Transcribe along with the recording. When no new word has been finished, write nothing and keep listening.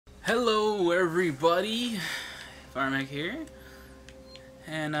Hello everybody, Firemac here,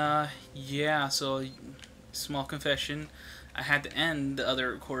 and yeah, so small confession, I had to end the other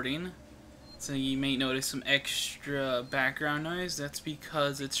recording, so you may notice some extra background noise. That's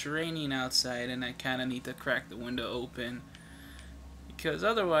because it's raining outside and I kinda need to crack the window open, because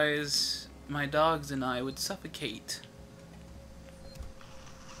otherwise my dogs and I would suffocate.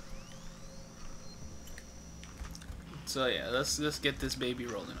 So yeah, let's get this baby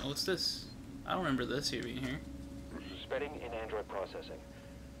rolling. Oh, what's this? I don't remember this here being here. Suspending in Android processing.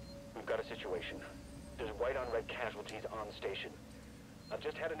 We've got a situation. There's white on red casualties on the station. I've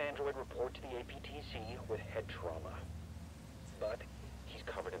just had an Android report to the APTC with head trauma. But he's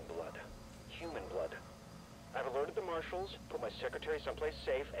covered in blood. Human blood. I've alerted the marshals, put my secretary someplace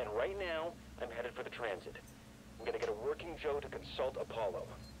safe, and right now, I'm headed for the transit. I'm gonna get a working Joe to consult Apollo.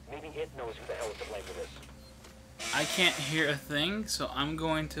 Maybe it knows who the hell is to blame for this. I can't hear a thing, so I'm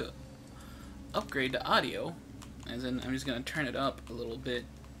going to upgrade the audio, as in I'm just going to turn it up a little bit,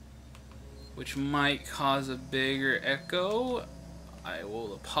 which might cause a bigger echo. I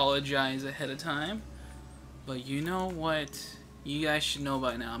will apologize ahead of time, but you know what? You guys should know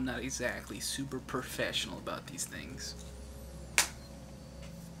by now I'm not exactly super professional about these things.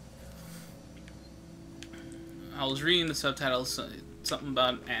 I was reading the subtitles, something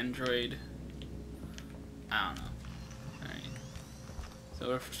about Android. I don't know. Alright. So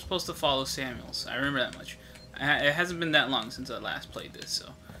we're supposed to follow Samuels. I remember that much. It hasn't been that long since I last played this, so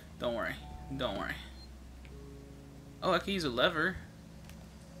don't worry. Don't worry. Oh, I can use a lever.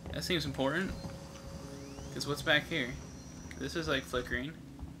 That seems important. Because what's back here? This is like flickering.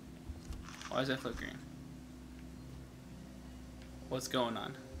 Why is that flickering? What's going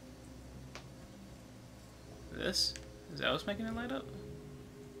on? This? Is that what's making it light up?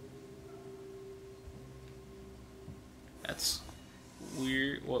 That's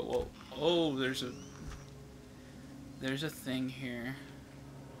weird. Whoa. Oh, there's a thing here.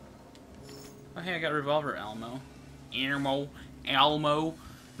 Oh, hey, I got revolver ammo. Almo.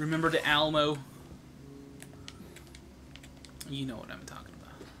 Remember the Almo? You know what I'm talking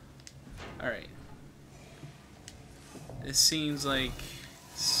about. Alright. This seems like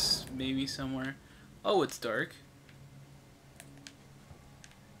maybe somewhere. Oh, it's dark.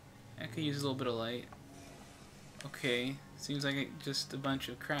 I could use a little bit of light. Okay, seems like just a bunch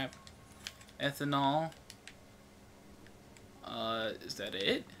of crap. Ethanol. Is that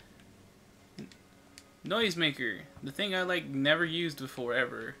it? Noisemaker. The thing I never used before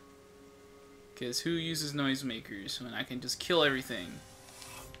ever. Cause who uses noisemakers when I can just kill everything?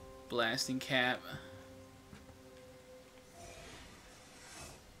 Blasting cap.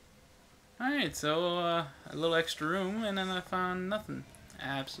 Alright, so a little extra room and then I found nothing.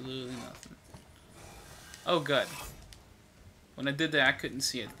 Absolutely nothing. Oh god. When I did that, I couldn't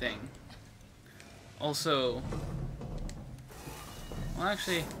see a thing. Also, well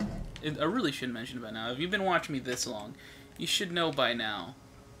actually, I really should mention it by now. If you've been watching me this long, you should know by now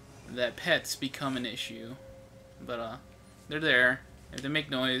that pets become an issue. But they're there. If they make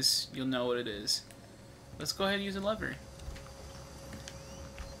noise, you'll know what it is. Let's go ahead and use a lever.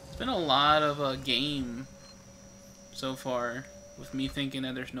 It's been a lot of game so far with me thinking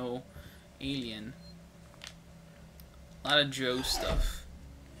that there's no alien. A lot of Joe stuff.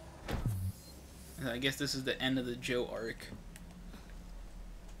 And I guess this is the end of the Joe arc.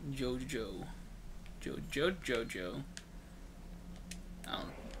 Jojo. Jojo.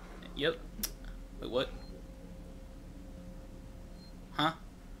 Yep. Wait, what? Huh?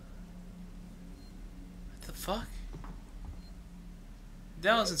 What the fuck?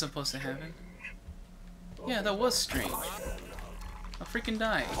 That wasn't supposed to happen. Yeah, that was strange. I'll freaking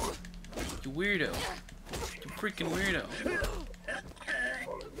die. You weirdo. You freaking weirdo.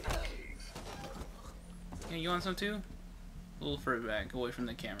 Yeah, you want some too? A little further back, away from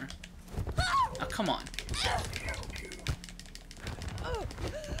the camera. Oh, come on. Oh,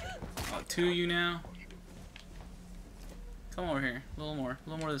 two of you now? Come over here. A little more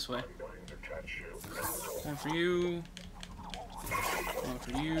this way. One for you. One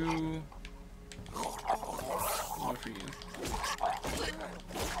for you. One for you.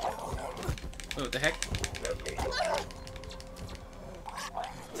 Oh, what the heck?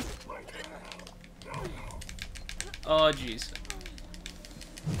 Oh, jeez.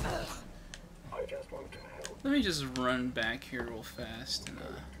 Let me just run back here real fast and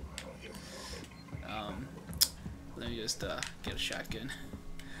let me just get a shotgun.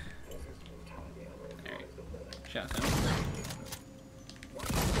 Alright, shotgun.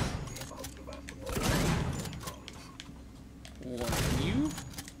 One for you.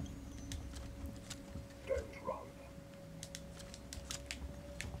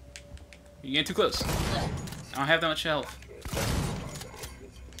 You're getting too close. I don't have that much health.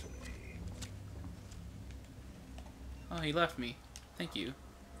 Oh, he left me. Thank you.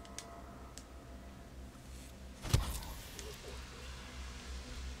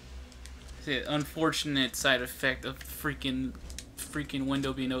 The unfortunate side effect of freaking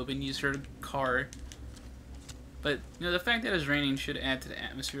window being open. You just heard a car. But, you know, the fact that it's raining should add to the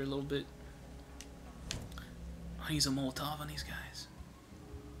atmosphere a little bit. I'll use a Molotov on these guys.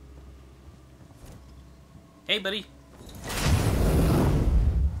 Hey, buddy.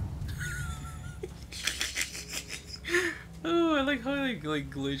 Oh, I like how I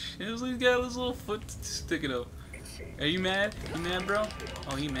like glitch. It was like he's got his little foot sticking up. Are you mad? You mad, bro?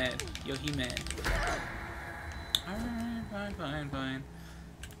 Oh, he mad. Yo, he mad. Alright, fine.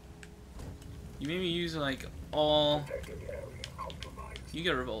 You made me use like all. You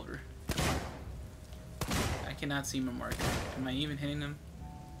get a revolver. I cannot see my marker. Am I even hitting him?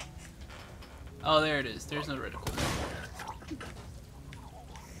 Oh, there it is. There's no reticle.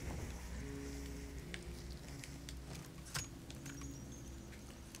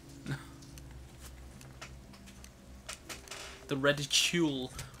 The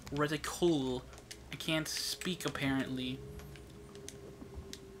reticule. I can't speak apparently.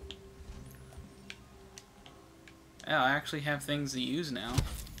 Oh, I actually have things to use now.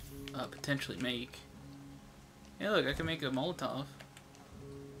 Potentially make. Hey, look, I can make a Molotov.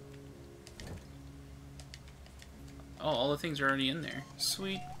 Oh, all the things are already in there.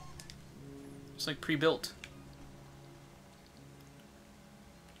 Sweet. It's like pre-built.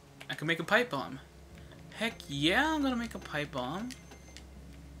 I can make a pipe bomb. Heck yeah, I'm gonna make a pipe bomb.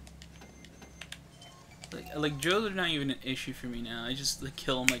 Like Joes are not even an issue for me now. I just like,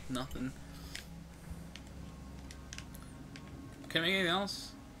 kill them like nothing. Can I make anything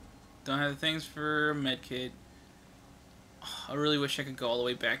else? Don't have the things for medkit. Oh, I really wish I could go all the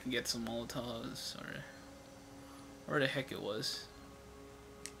way back and get some Molotovs or where the heck it was.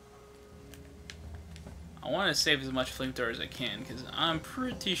 I want to save as much flamethrower as I can because I'm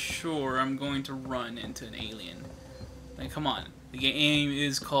pretty sure I'm going to run into an alien. Like, come on. The game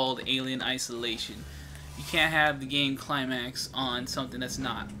is called Alien Isolation. You can't have the game climax on something that's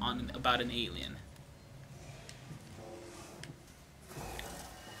not about an alien.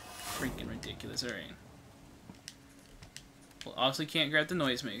 Freaking ridiculous. Alright. Well, obviously can't grab the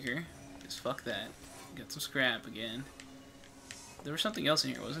noisemaker. Just fuck that. Got some scrap again. There was something else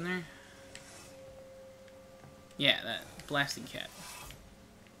in here, wasn't there? Yeah, that blasting cat.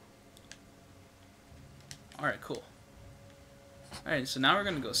 Alright, cool. Alright, so now we're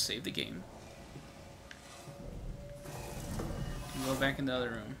gonna go save the game. And go back in the other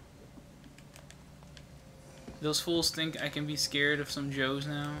room. Those fools think I can be scared of some Joes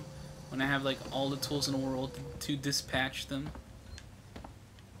now, when I have like all the tools in the world to dispatch them.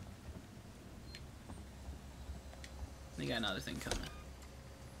 They got another thing coming.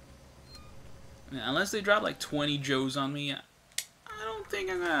 Now, unless they drop like 20 Joes on me, I don't think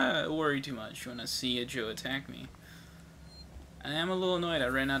I'm gonna worry too much when I see a Joe attack me. I am a little annoyed I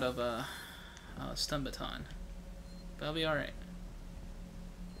ran out of stun baton, but I'll be alright.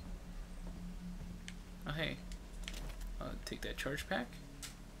 Oh hey, I'll take that charge pack.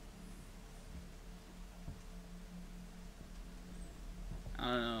 I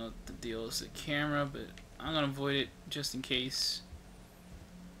don't know what the deal is with the camera, but I'm gonna avoid it just in case.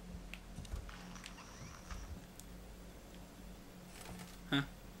 Huh?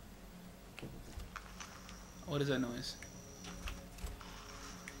 What is that noise?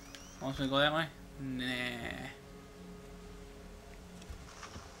 Want me to go that way? Nah.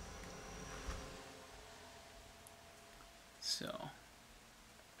 So,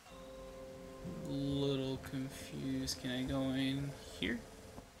 a little confused. Can I go in here?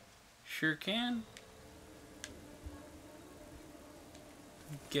 Sure can.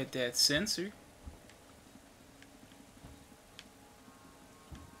 Get that sensor.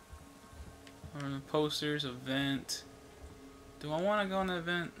 Or the posters, event. Do I want to go on the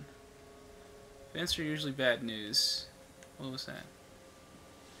event? Events are usually bad news. What was that?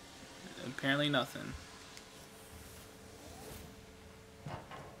 Apparently nothing.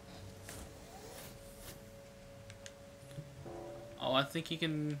 Oh, I think you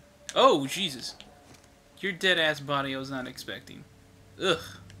can... Oh, Jesus! Your dead-ass body I was not expecting. Ugh.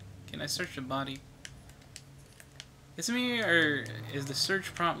 Can I search the body? Is it me, or is the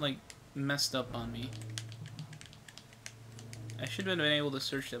search prompt, like, messed up on me? I should have been able to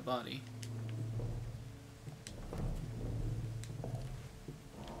search that body.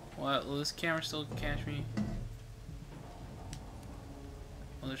 What? Will this camera still catch me?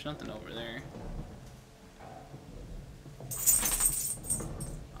 Well, there's nothing over there.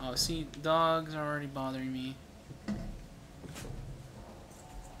 Oh, Oh, see, dogs are already bothering me.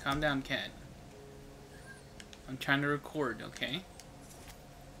 Calm down, cat. I'm trying to record, okay?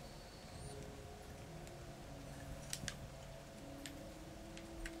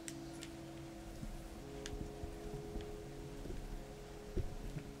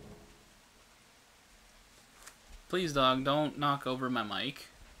 Please, dog, don't knock over my mic.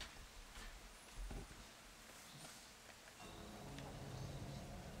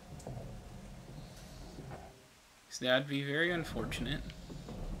 So that'd be very unfortunate.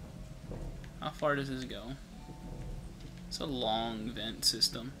 How far does this go? It's a long vent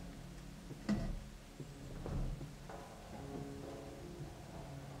system.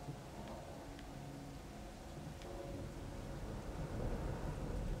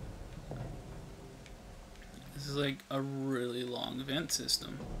 This is like a really long vent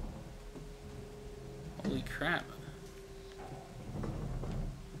system. Holy crap.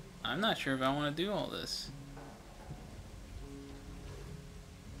 I'm not sure if I want to do all this.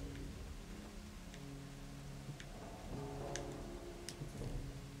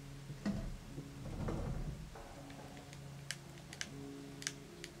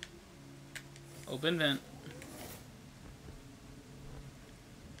 Open vent.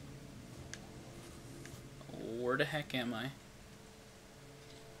 Where the heck am I?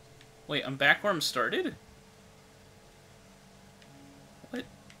 Wait, I'm back where I'm started? What?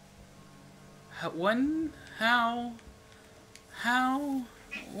 How, when? How? How?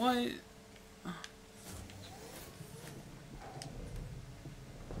 What?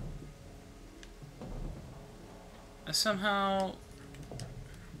 I somehow...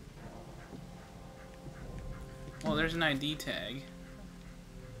 Well, there's an ID tag.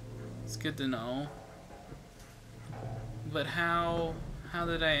 It's good to know. But how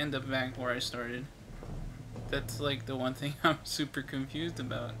did I end up back where I started? That's like the one thing I'm super confused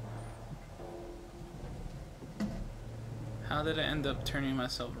about. How did I end up turning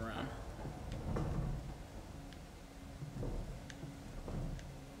myself around?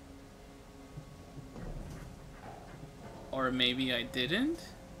 Or maybe I didn't?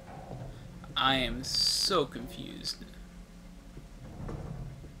 I am so confused.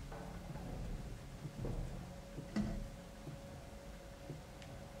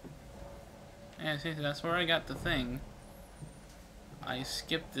 Yeah, see, that's where I got the thing. I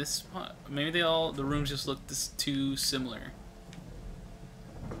skipped this spot. Maybe the rooms just look too similar.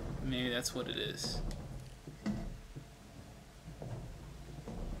 Maybe that's what it is.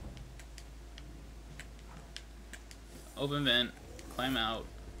 Open vent, climb out.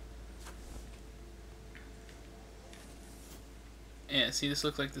 Yeah, see, this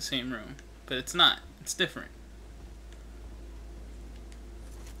looks like the same room, but it's not. It's different.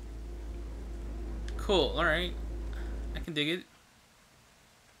 Cool, alright. I can dig it.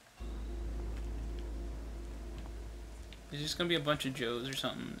 There's just gonna be a bunch of Joes or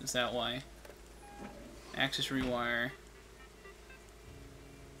something. Is that why? Access rewire.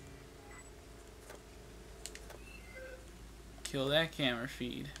 Kill that camera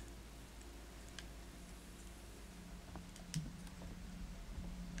feed.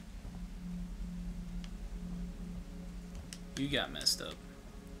 You got messed up.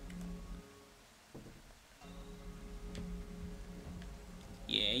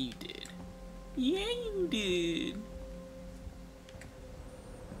 Yeah, you did. Yeah, you did.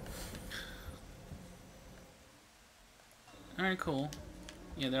 Alright, cool.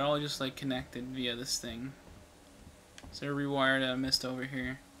 Yeah, they're all just like connected via this thing. Is there a rewire that I missed over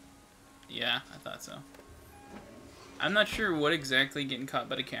here? Yeah, I thought so. I'm not sure what exactly getting caught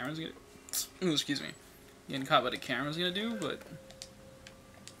by the camera's gonna... Ooh, excuse me. Getting caught by the camera's gonna do, but...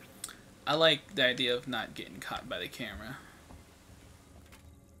 I like the idea of not getting caught by the camera.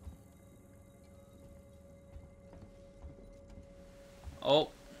 Oh.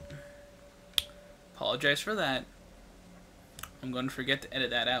 Apologize for that. I'm going to forget to edit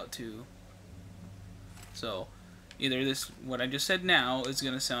that out too. So, either this, what I just said now, is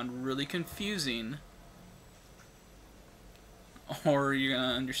going to sound really confusing, or you're going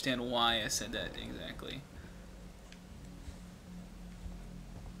to understand why I said that exactly.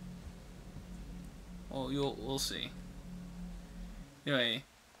 Well, we'll see. Anyway,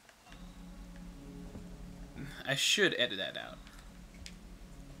 I should edit that out.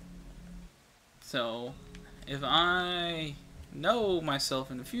 So, if I know myself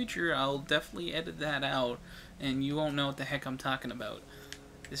in the future, I'll definitely edit that out, and you won't know what the heck I'm talking about.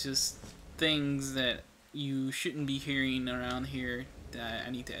 It's just things that you shouldn't be hearing around here that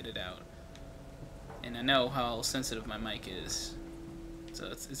I need to edit out. And I know how sensitive my mic is, so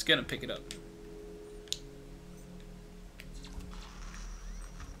it's gonna pick it up.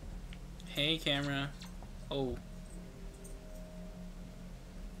 Hey, camera. Oh.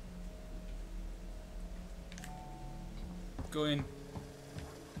 Go in.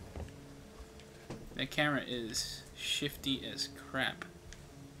 That camera is shifty as crap.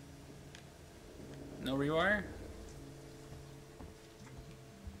 No rewire?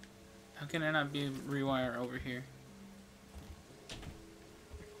 How can there not be a rewire over here?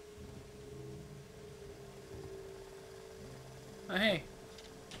 Oh, hey.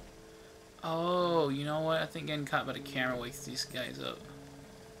 Oh, you know what? I think getting caught by the camera wakes these guys up.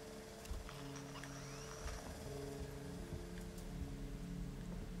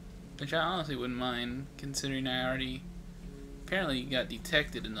 Which I honestly wouldn't mind, considering I already apparently got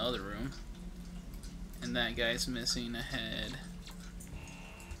detected in the other room. And that guy's missing a head.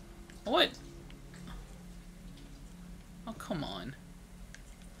 What? Oh, come on.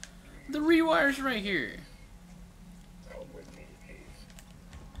 The rewire's right here.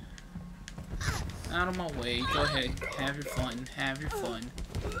 Out of my way. Go ahead. Have your fun. Have your fun.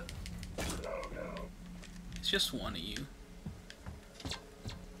 It's just one of you.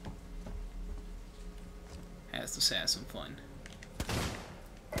 Has to have some fun.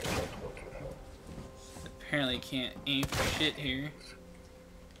 Apparently can't aim for shit here.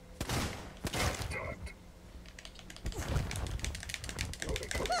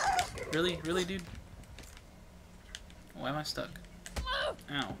 Really? Really, dude? Why am I stuck?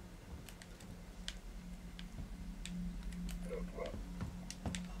 Ow.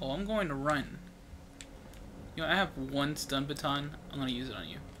 Oh, I'm going to run. You know, I have one stun baton. I'm gonna use it on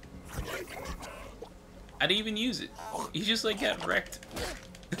you. I didn't even use it. You just like got wrecked.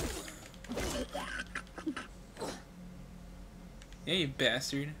 Yeah, you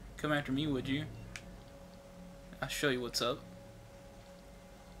bastard. Come after me, would you? I'll show you what's up.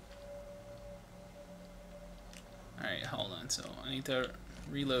 Alright, hold on. So, I need to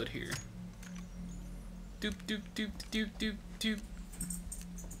reload here. Doop, doop, doop, doop, doop, doop.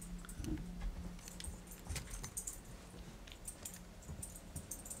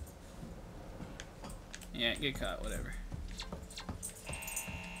 Yeah, get caught, whatever.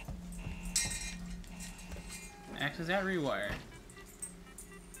 Access that rewire.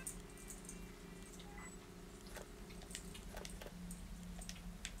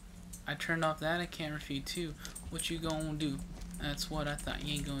 I turned off that camera feed too. What you gonna do? That's what I thought.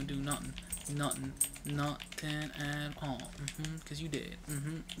 You ain't gonna do nothing. Nothing. Nothing at all. Cause you did.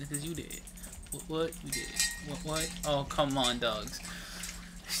 Because you did. What? You did. What? Oh, come on, dogs.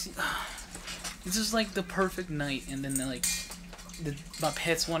 This is like the perfect night, and then like my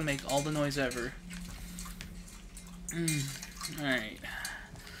pets want to make all the noise ever. Alright.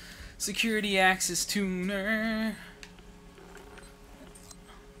 Security access tuner.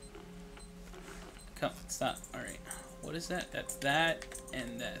 Come, stop. Alright. What is that? That's that,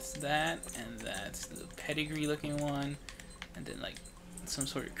 and that's that, and that's the pedigree looking one, and then like some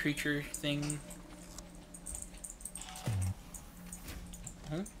sort of creature thing.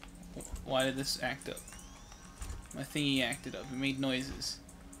 Huh? Why did this act up? My thingy acted up. It made noises.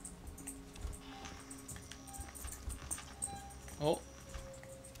 Oh.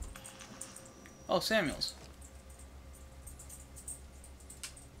 Oh, Samuels.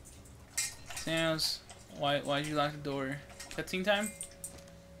 Samuels, why'd you lock the door? Cutscene time?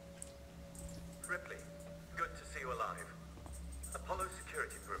 Ripley, good to see you alive. Apollo's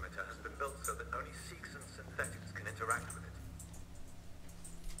security perimeter has been built so that only Sikhs and synthetics can interact with it.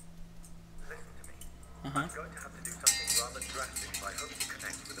 Listen to me. I'm going to have to do something rather drastic if I hope to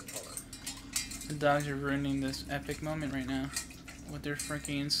connect with Apollo. The dogs are ruining this epic moment right now. With their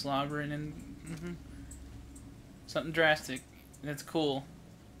freaking slobbering and... Something drastic. That's cool.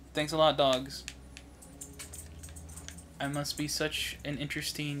 Thanks a lot, dogs. I must be such an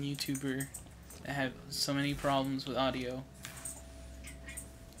interesting YouTuber that have so many problems with audio.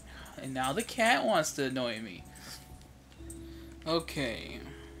 And now the cat wants to annoy me. Okay.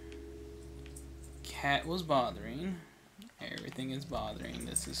 Cat was bothering. Everything is bothering.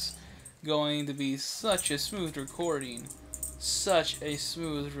 This is going to be such a smooth recording. Such a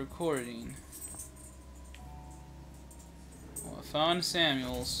smooth recording. Well, I found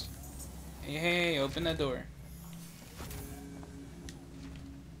Samuels. Hey, hey, open that door.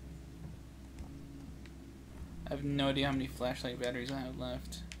 I have no idea how many flashlight batteries I have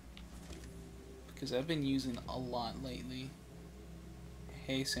left. Because I've been using a lot lately.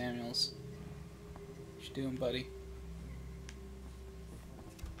 Hey, Samuels. What you doing, buddy?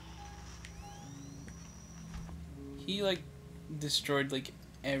 He, like, destroyed, like,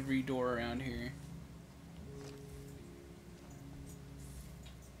 every door around here.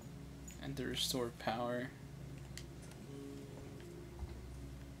 And to restore power.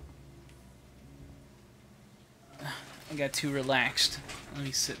 I got too relaxed. Let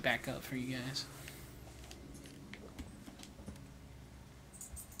me sit back up for you guys.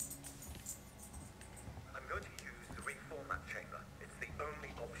 I'm going to use the reformat chamber. It's the only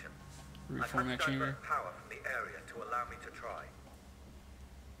option. Reformat I chamber. divert power from the area to allow me to try.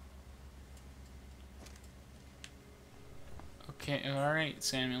 Okay, alright,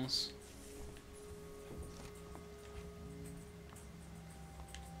 Samuels.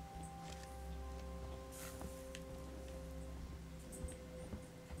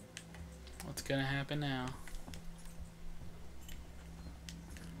 What's gonna happen now?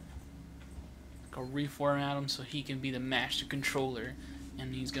 Go reformat him so he can be the master controller,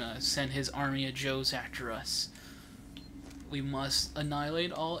 and he's gonna send his army of Joes after us. We must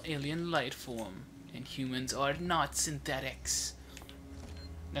annihilate all alien life form, and humans are not synthetics.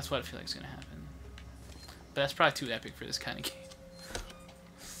 That's what I feel like is gonna happen. But that's probably too epic for this kind of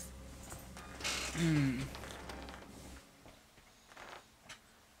game.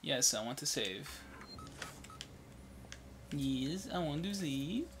 Yes, I want to save. Yes, I want to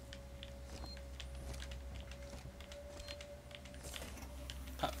save.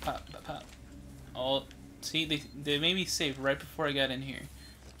 Pop, pop, pop, pop. Oh, see, they made me save right before I got in here.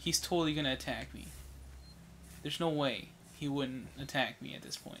 He's totally gonna attack me. There's no way he wouldn't attack me at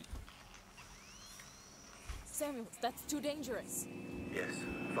this point. Samuels, that's too dangerous. Yes,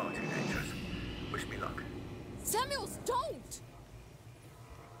 far too dangerous. Wish me luck. Samuels, don't!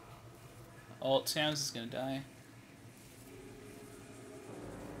 Oh, Samuels is gonna die.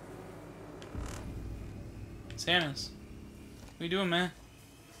 Samuels, what are you doing, man?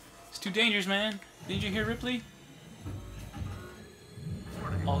 It's too dangerous, man. Didn't you hear Ripley?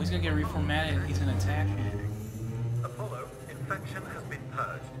 Oh, he's gonna get reformatted and he's gonna attack me. Apollo, infection has been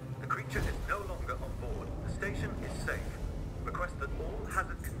purged. The creature is no longer on board. The station is safe. Request that all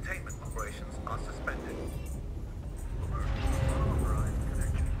hazard containment operations are suspended.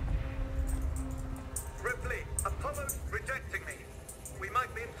 Ripley, Apollo's rejecting me. We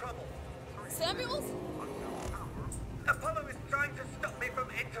might be in trouble. Samuels? Apollo is trying to stop me from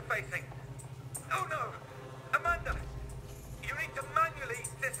interfacing. Oh no! Amanda! You need to manually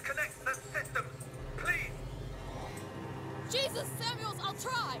disconnect the systems. Please! Jesus, Samuels, I'll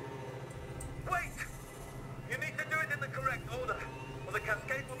try! Wait! You need to do it in the correct order, or the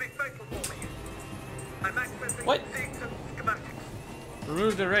cascade will be fatal for me. I'm accessing What? system schematics.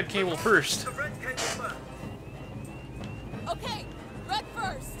 Remove the red cable first. The red cable first. Okay, red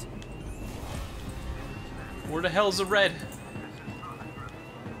first! Where the hell's the red?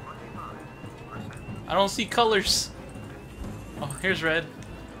 I don't see colors. Oh, here's red.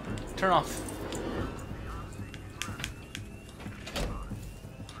 Turn off.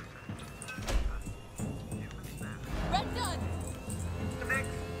 Red done! Next,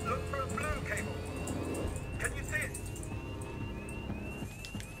 look for a blue cable. Can you see it?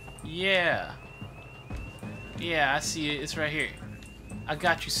 Yeah. Yeah, I see it. It's right here. I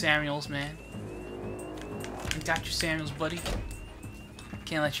got you, Samuels, man. I got you, Samuels, buddy.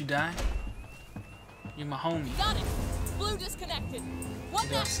 Can't let you die. You're my homie. Got it! Blue disconnected. What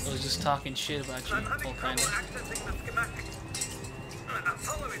next? I was just talking shit about you, I'm having all trouble kind of. accessing the schematics.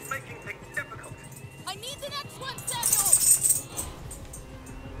 Apollo is making things difficult. I need the next one, Samuels!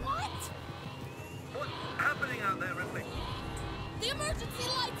 What? What's happening out there, Ripley? The emergency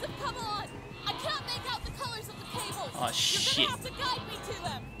lights have come on! I can't make out the colors of the cables! Oh, shit. You're gonna have to guide me to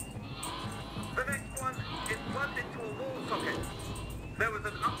them! The next one is plugged into a wall socket. There was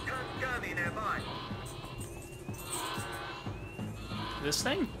an upturned gurney nearby. This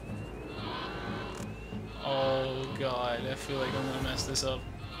thing? Oh god, I feel like I'm gonna mess this up.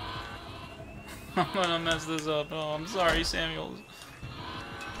 I'm gonna mess this up. Oh, I'm sorry, Samuels.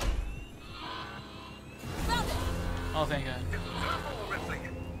 Found it! Oh, thank god. It's two more, Ripley.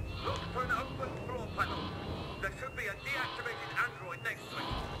 Look for an open floor panel. There should be a deactivated android next to it.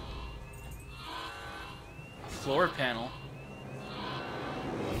 Floor panel.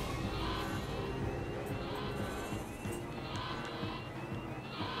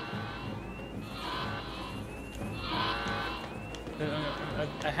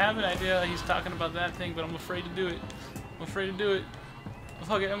 I have an idea he's talking about that thing, but I'm afraid to do it. I'm afraid to do it. Oh,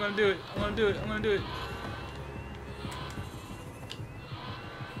 fuck it, I'm gonna do it. I'm gonna do it. I'm gonna do it.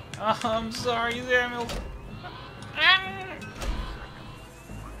 Oh, I'm sorry, Samuel. Ah!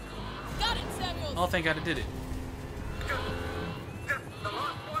 Got it, Samuels! Oh, thank God I did it. Just the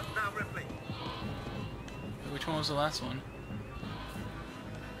last one now, Ripley. Which one was the last one?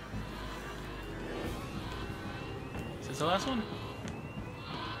 Is this the last one?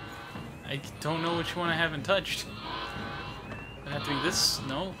 I don't know which one I haven't touched. It have to be this.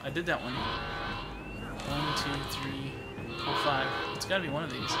 No, I did that one. 1, 2, 3, 4, 5. It's gotta be one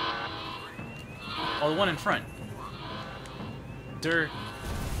of these. Oh, the one in front. Did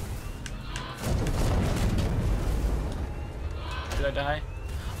I die?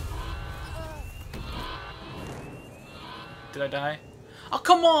 Did I die? Oh,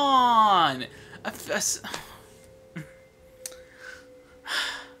 come on! That's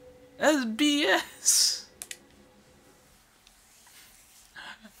BS.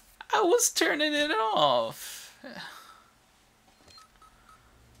 I was turning it off.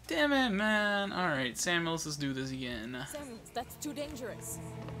 Damn it, man. Alright, Samuels, let's do this again. Samuels, that's too dangerous.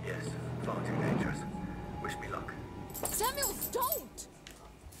 Yes, far too dangerous. Wish me luck. Samuels, don't!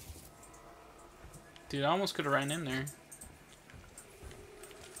 Dude, I almost could have ran in there.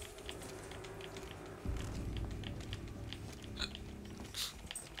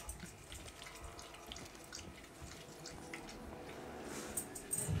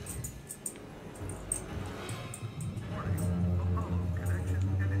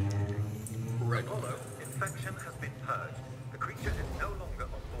 Apollo, infection has been purged. The creature is no longer on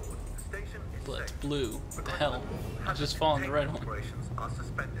board. The station is But it's safe. blue. What the hell? I just fall in the red one. Operations are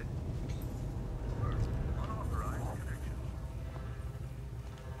suspended. Unauthorized connection.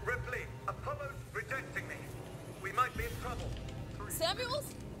 Ripley, Apollo's rejecting me. We might be in trouble.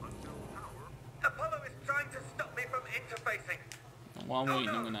 Samuels? Apollo is trying to stop me from interfacing. While I'm waiting,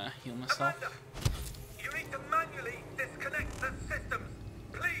 I'm gonna heal myself. Amanda, you need to manually disconnect the systems,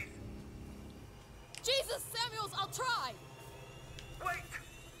 please. Jesus, Samuels, I'll try! Wait!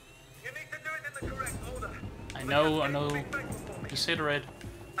 You need to do it in the correct order. I know. Just say the red.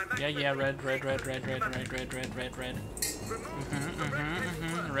 Yeah, red. Red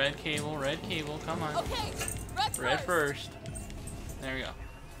cable, come on. Okay, red Red first. first. There we go.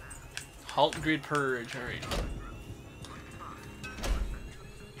 Halt grid purge, alright.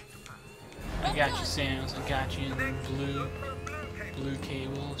 I got you, Samuels. I got you in the blue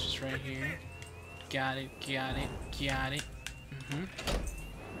cable. It's just right here. Got it. Got you.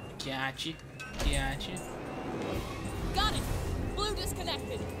 Got it! Blue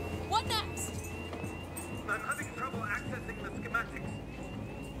disconnected. What next? I'm having trouble accessing the schematics.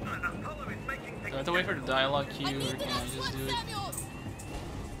 Apollo is making things. Do I have to wait for the dialogue cue, I or need the can I next just one, do it? Samuels!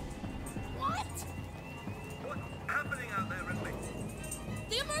 What? What's happening out there, Ripley?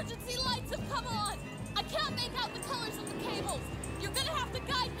 The emergency lights have come on! I can't make out the colors of the cables! You're gonna have to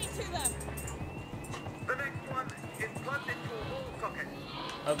guide me to them! The next one is plugged into a wall socket.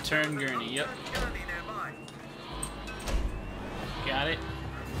 Upturn gurney, yep. Gurney nearby. Got it.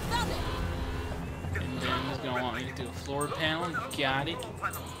 Found it! And then he's gonna want me to do a floor panel. Got it.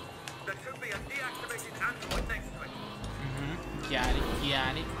 There should be a deactivated android next to it. Got it.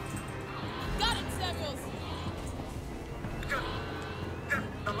 Got it, Samuels! Just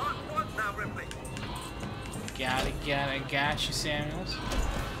the last one now, Ripley. Got it. I got you, Samuels.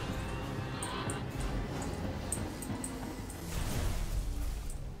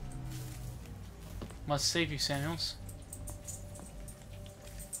 Must save you, Samuels.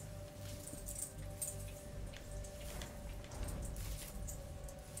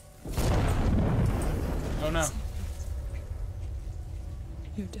 Oh no.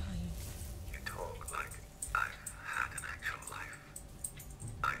 You're dying. You talk like I've had an actual life.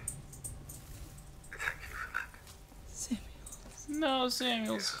 I thank you for that. Samuels. No,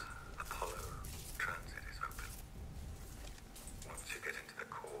 Samuels. Apollo transit is open. Once you get into the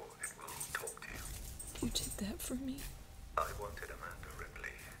core, it will talk to you. You did that for me. I wanted Amanda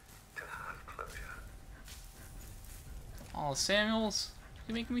Ripley to have closure. Oh, Samuels,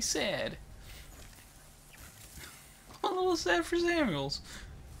 you're making me sad. I'm a little sad for Samuels.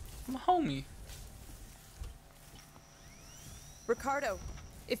 I'm a homie. Ricardo,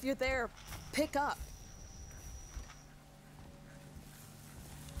 if you're there, pick up.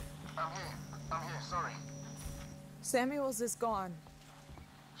 I'm here, sorry. Samuels is gone.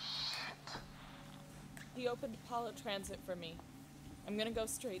 Shit. He opened Apollo Transit for me. I'm gonna go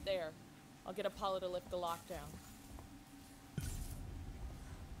straight there. I'll get Apollo to lift the lockdown.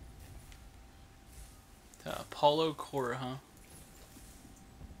 The Apollo core, huh?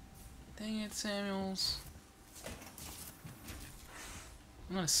 Dang it, Samuels.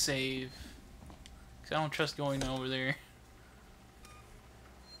 I'm gonna save. Cause I don't trust going over there.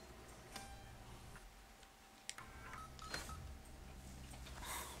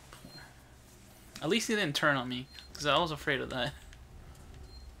 At least he didn't turn on me, because I was afraid of that.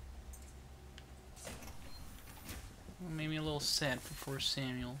 Made me a little sad for poor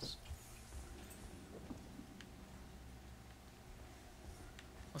Samuels.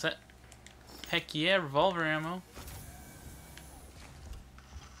 What's that? Heck yeah, revolver ammo.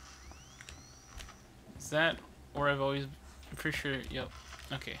 that, or I've always... I'm pretty sure... Yep.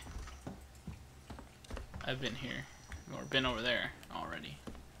 Okay. I've been here. Or been over there already.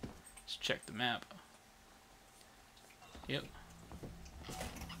 Let's check the map. Yep.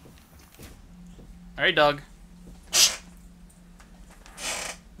 Alright, dog.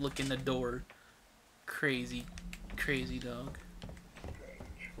 Look in the door. Crazy. Crazy dog.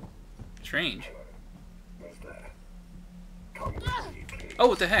 Strange. Oh,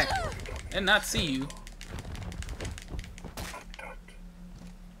 what the heck? I did not see you.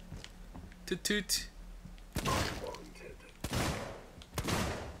 Toot toot.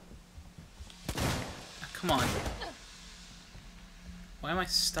 Come on. Why am I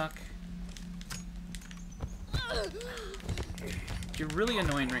stuck? You're really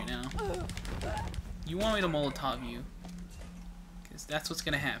annoying right now. You want me to Molotov you. Because that's what's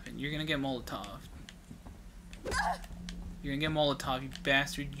gonna happen. You're gonna get Molotov. You're gonna get Molotov, you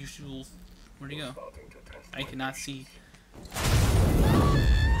bastard. You should... Where'd he go? I cannot see.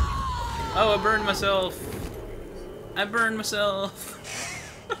 Oh, I burned myself. I burned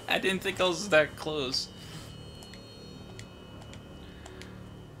myself. I didn't think I was that close.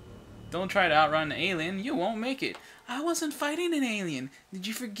 Don't try to outrun an alien. You won't make it. I wasn't fighting an alien. Did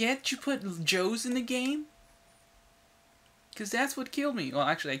you forget you put Joes in the game? Because that's what killed me. Well,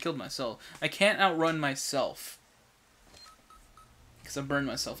 actually, I killed myself. I can't outrun myself. Because I burned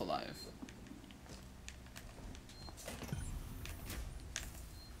myself alive.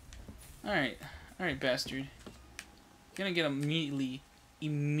 Alright. Alright, bastard. You're gonna get immediately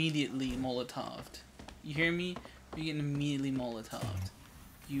Molotoved. You hear me? You're getting immediately Molotoved.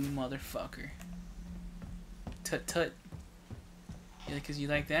 You motherfucker. Tut tut. Yeah, because you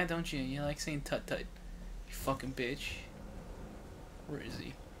like that, don't you? You like saying tut tut. You fucking bitch. Where is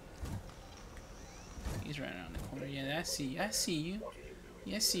he? He's right around the corner. Yeah, I see you. I see you.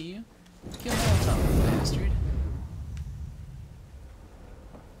 Yeah, I see you. Get Molotov, bastard.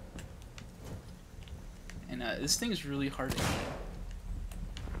 And this thing is really hard to aim.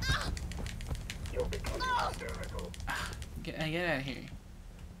 You're becoming hysterical. Get out of here.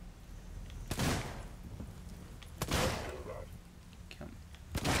 Come.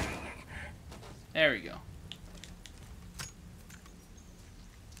 There we go.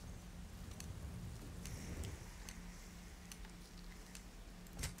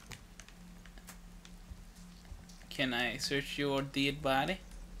 Can I search your dead body?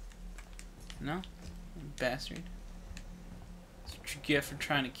 No? Bastard. That's what you get for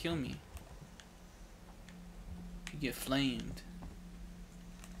trying to kill me. You get flamed.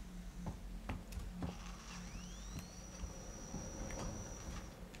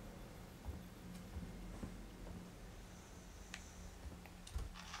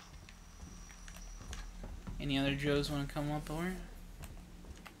 Any other Joes want to come up over?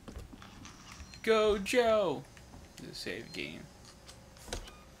 Go Joe! This is a save game.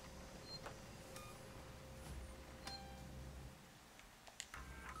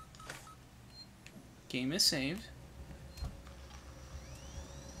 Game is saved.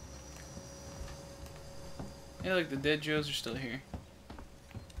 Hey, look, the dead Joes are still here.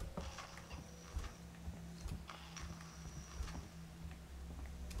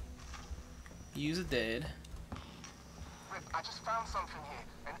 Use a dead. Rip, I just found something here.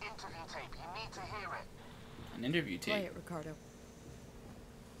 An interview tape. You need to hear it. An interview tape. Play it, Ricardo.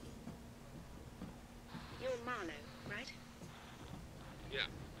 You're Marlowe, right? Yeah.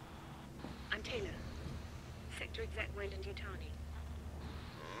 I'm Taylor. Sector Exec Wayland-Yutani.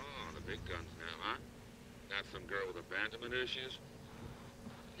 Oh, the big guns now, huh? Not some girl with abandonment issues?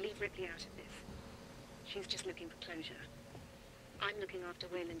 Leave Ripley out of this. She's just looking for closure. I'm looking after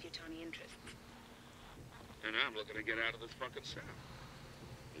Wayland-Yutani interests. And I'm looking to get out of this fucking cell.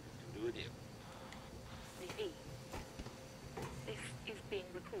 Maybe we can do a deal. Maybe. This is being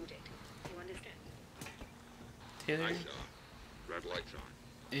recorded. You understand? Taylor? I saw. Red lights on.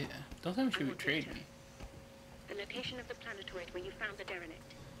 Yeah. Don't tell me she I want betrayed data. me. The location of the planetoid where you found the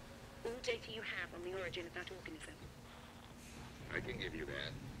derelict. All data you have on the origin of that organism. I can give you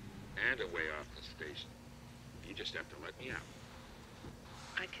that. And a way off the station. You just have to let me out.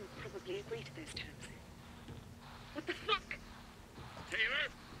 I can probably agree to those terms. What the fuck?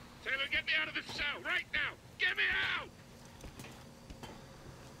 Taylor! Taylor, get me out of this cell right now! Get me out!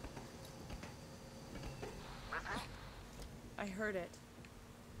 Ripley? I heard it.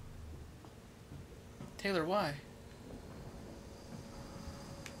 Taylor, why?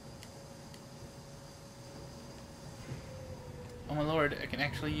 Oh my lord, I can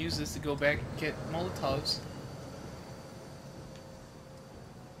actually use this to go back and get Molotovs.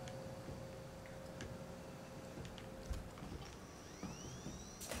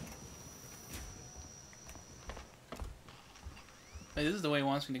 Wait, this is the way he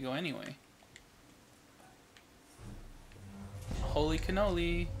wants me to go anyway. Holy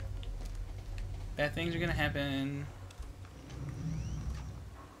cannoli. Bad things are gonna happen.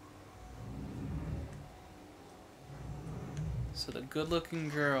 So the good-looking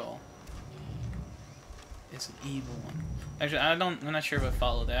girl is an evil one. Actually, I'm not sure if I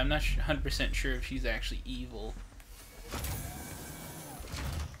follow that. I'm not 100% sure if she's actually evil.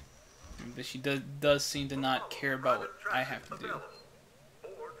 But she does seem to not care about what I have to do.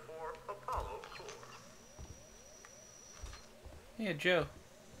 Board for Apollo Core. Hey, Joe.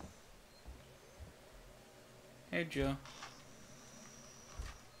 Hey, Joe.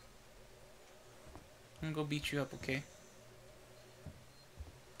 I'm gonna go beat you up, okay?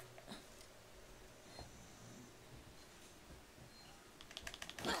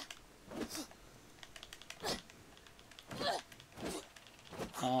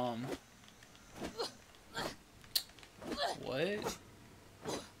 What?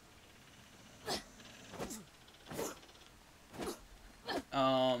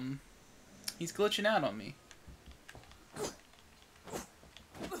 He's glitching out on me.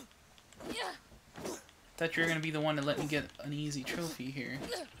 Thought you were gonna be the one to let me get an easy trophy here.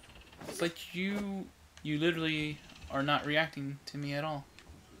 But you literally are not reacting to me at all.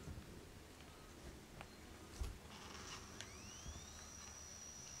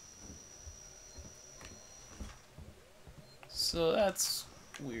 So that's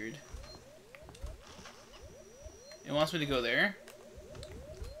weird. It wants me to go there.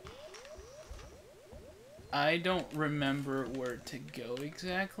 I don't remember where to go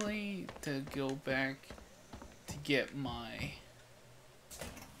exactly to go back to get my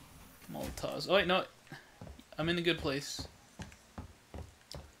Molotovs. Oh wait, no. I'm in a good place.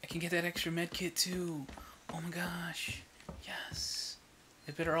 I can get that extra med kit too. Oh my gosh. Yes.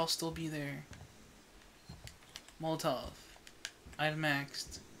 They better all still be there. Molotov. Item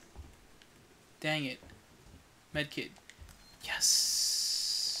maxed. Dang it. Medkit.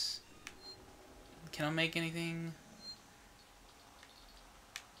 Yes. Can I make anything?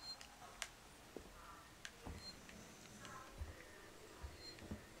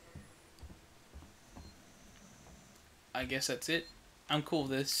 I guess that's it. I'm cool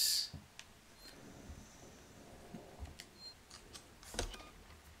with this.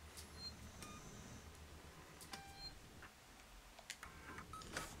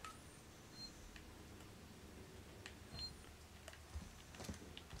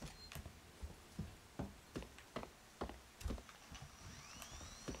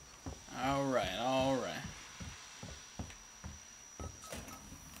 Alright, alright.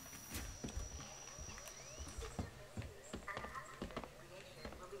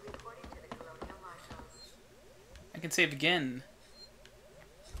 I can save again.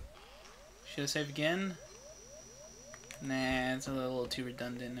 Should I save again? Nah, it's a little too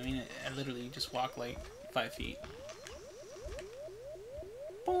redundant. I mean, I literally just walk like 5 feet.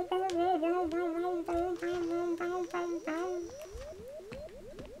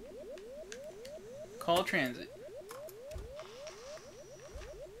 Call transit.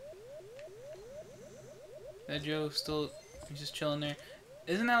 That Joe still just chilling there.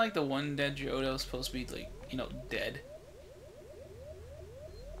 Isn't that like the one dead Joe that was supposed to be like, you know, dead?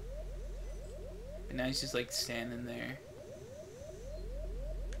 And now he's just like standing there.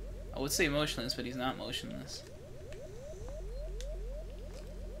 I would say motionless, but he's not motionless.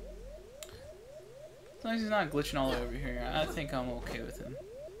 As long as he's not glitching all over here, I think I'm okay with him.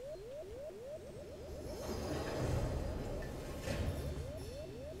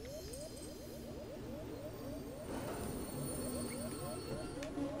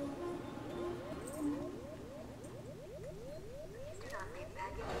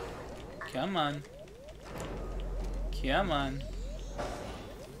 Come on. Come on.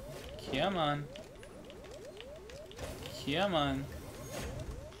 Come on. Come on.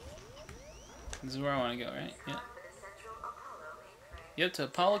 This is where I want to go, right? Yeah. Yep, to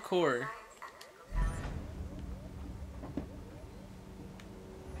Apollo Core.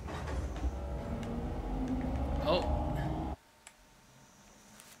 Oh.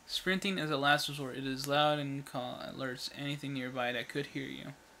 Sprinting is a last resort. It is loud and alerts anything nearby that could hear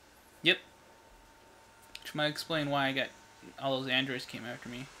you. Yep. Which might explain why I got all those androids came after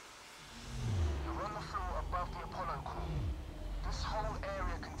me. You're on the floor above the Apollo core. This whole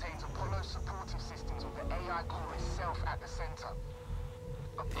area contains Apollo supportive systems with the AI core itself at the center.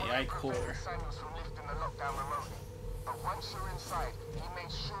 AI core. Samuels from lifting the lockdown remotely. But once you're inside, he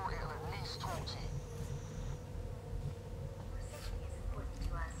made sure it'll at least talk to you.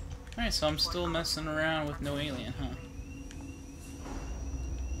 Alright, so I'm still messing around with no alien, huh?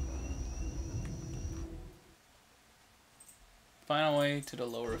 Find a way to the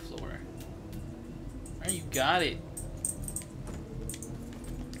lower floor. Alright, you got it.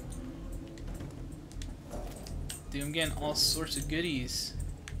 Dude, I'm getting all sorts of goodies.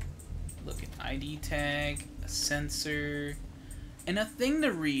 Look, an ID tag, a sensor, and a thing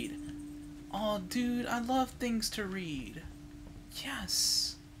to read. Oh, dude, I love things to read.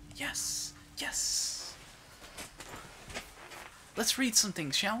 Yes. Yes. Yes. Let's read some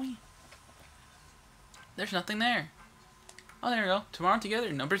things, shall we? There's nothing there. Oh, there we go. Tomorrow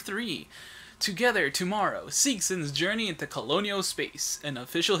Together, number 3. Together Tomorrow, Siegson's Journey into Colonial Space, an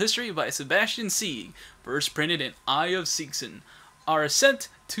official history by Sebastian Sieg, first printed in Eye of Siegson. Our ascent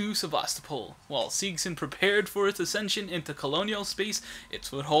to Sevastopol. While Siegson prepared for its ascension into colonial space, its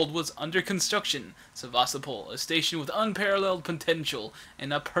foothold was under construction. Sevastopol, a station with unparalleled potential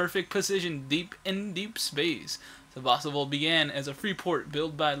and a perfect position deep in deep space. Sevastopol began as a free port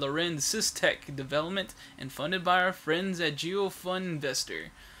built by Lorenz Systech Development and funded by our friends at GeoFund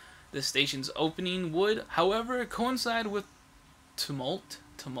Investor. The station's opening would, however, coincide with tumult.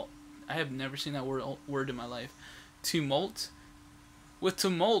 I have never seen that word in my life. With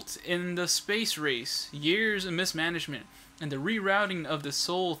tumult in the space race, years of mismanagement, and the rerouting of the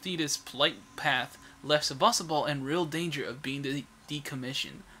Sol Thetis flight path left Sevastopol in real danger of being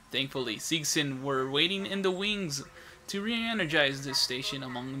decommissioned. Thankfully, Siegson were waiting in the wings to re-energize this station,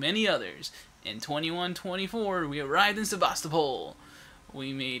 among many others. In 2124, we arrived in Sevastopol.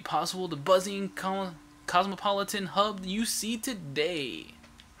 We made possible the buzzing cosmopolitan hub you see today.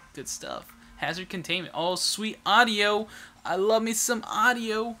 Good stuff. Hazard containment. Oh, sweet audio. I love me some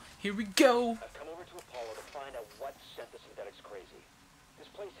audio. Here we go. I've come over to Apollo to find out what sent the synthetics crazy. This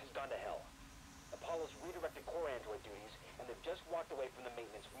place has gone to hell. Apollo's redirected core android duties, and they've just walked away from the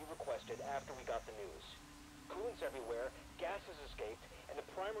maintenance we requested after we got the news. Coolant's everywhere, gas has escaped, and the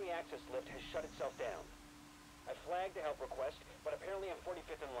primary access lift has shut itself down. I flagged the help request, but apparently I'm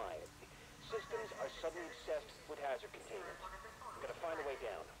 45th in line. Systems are suddenly obsessed with hazard containment. I'm gonna find a way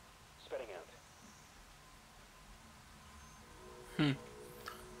down. Spitting out.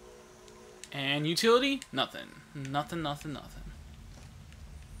 And utility? Nothing. Nothing.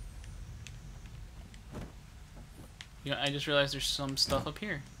 You know, I just realized there's some stuff up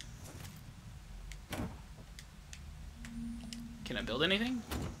here. Can I build anything?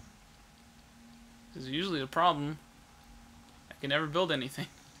 This is usually the problem. I can never build anything.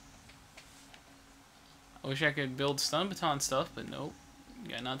 I wish I could build stun baton stuff, but nope.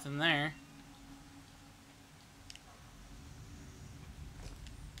 Got nothing there.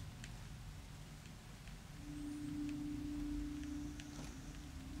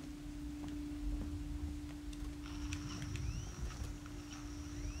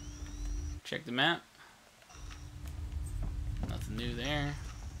 Check the map. Nothing new there.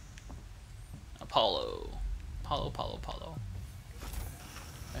 Apollo. Apollo.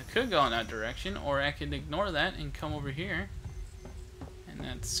 I could go in that direction, or I could ignore that and come over here. And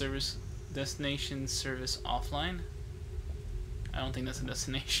that's service destination service offline. I don't think that's a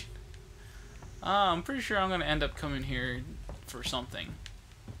destination. I'm pretty sure I'm gonna end up coming here for something.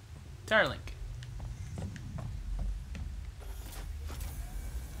 Starlink.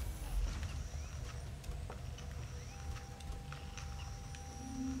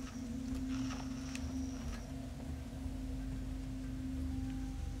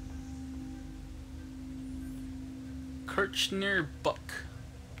 Kirchner Buck.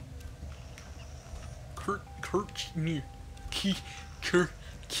 Kirchner.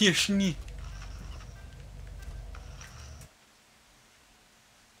 Kirchner.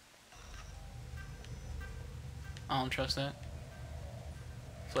 I don't trust that.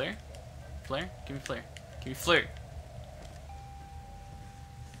 Flare? Flare? Give me flare. Give me flare.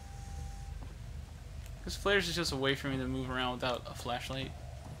 Because flares is just a way for me to move around without a flashlight.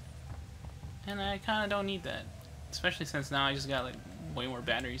 And I kind of don't need that. Especially since now I just got like way more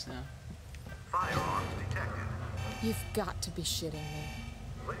batteries now. Firearms detected. You've got to be shitting me.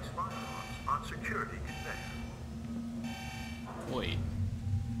 Place firearms on security conveyor. Wait.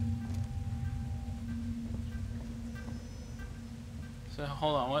 So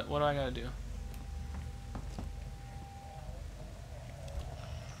hold on, what do I gotta do?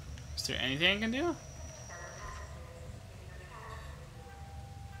 Is there anything I can do?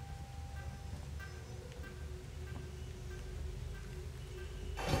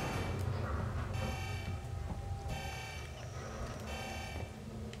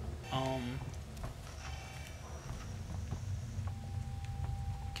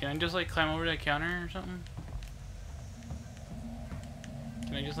 Can I just like climb over that counter or something?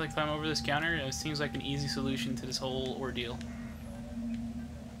 Can I just like climb over this counter? It seems like an easy solution to this whole ordeal.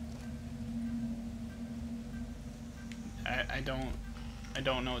 I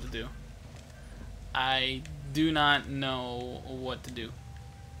don't know what to do. I do not know what to do.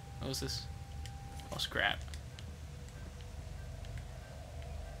 What was this? Oh, scrap.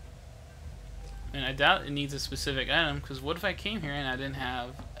 And I doubt it needs a specific item, because what if I came here and I didn't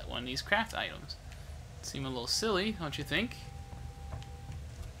have one of these craft items? Seem a little silly, don't you think?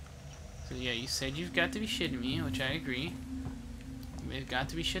 So yeah, you said you've got to be shitting me, which I agree. They've got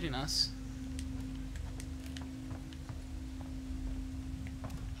to be shitting us.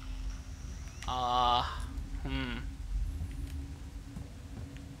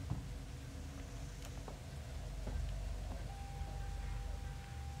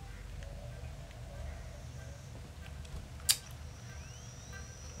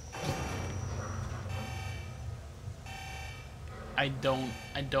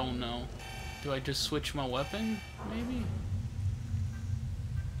 I don't know. Do I just switch my weapon? Maybe?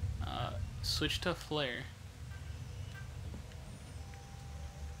 Switch to flare.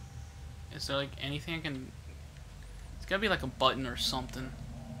 Is there like anything I can... It's gotta be like a button or something.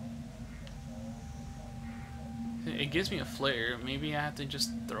 It gives me a flare. Maybe I have to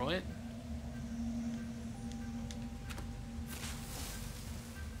just throw it?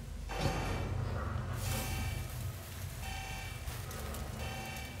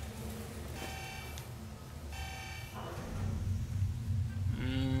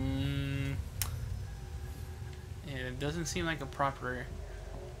 Doesn't seem like a proper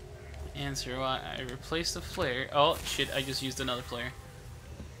answer. Well, I replaced the flare. Oh shit, I just used another flare.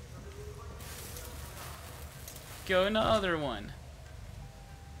 Go in the other one.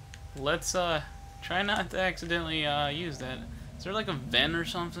 Let's try not to accidentally use that. Is there like a vent or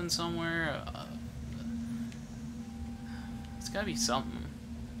something somewhere? It's gotta be something.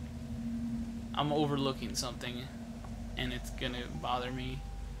 I'm overlooking something and it's gonna bother me.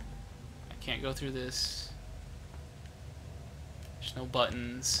 I can't go through this. There's no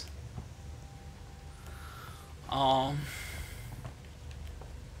buttons.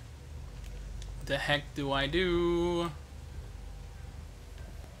 The heck do I do?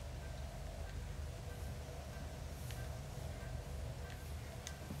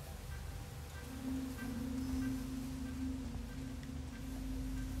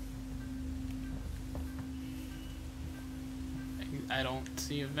 I don't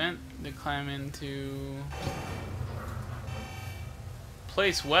see a vent to climb into.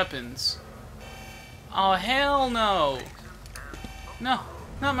 Place weapons. Oh hell no! No,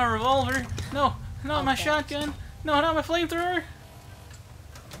 not my revolver. No, not my shotgun. No, not my flamethrower.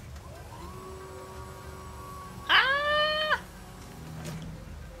 Ah!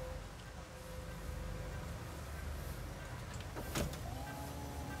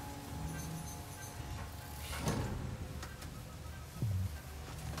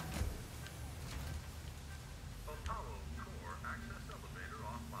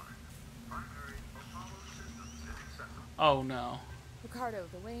 Oh no. Ricardo,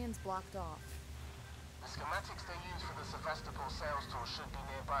 the way-in's blocked off. The schematics they use for the Sevastopol sales tour should be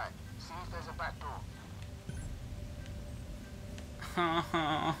nearby. See if there's a back door.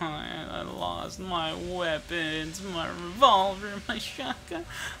 I lost my weapons, my revolver, my shotgun,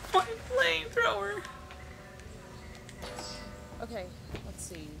 my flamethrower. Okay, let's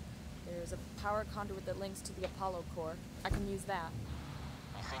see. There's a power conduit that links to the Apollo core. I can use that.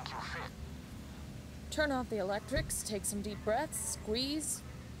 You think you'll fit? Turn off the electrics, take some deep breaths, squeeze.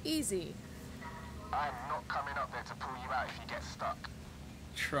 Easy. I'm not coming up there to pull you out if you get stuck.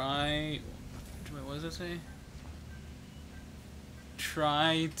 Try... Wait, what does it say?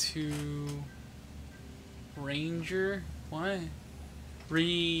 Try to... Ranger? What?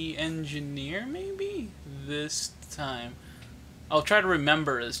 Re-engineer, maybe? This time. I'll try to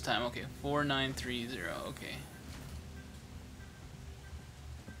remember this time. Okay, 4930. Okay.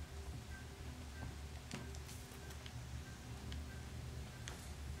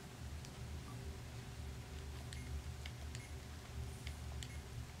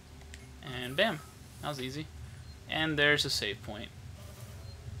 And bam. That was easy. And there's a save point.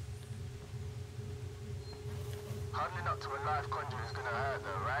 Huddling up to a live conduit is gonna hurt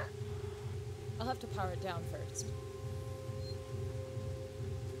though, right? I'll have to power it down first.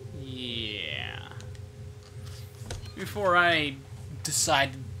 Yeah. Before I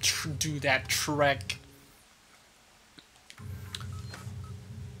decide to do that trek,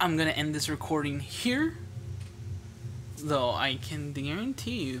 I'm gonna end this recording here. Though I can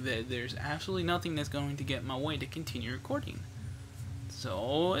guarantee you that there's absolutely nothing that's going to get in my way to continue recording.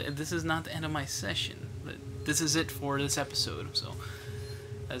 So, this is not the end of my session, but this is it for this episode. So,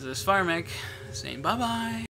 as this Firemac saying bye-bye.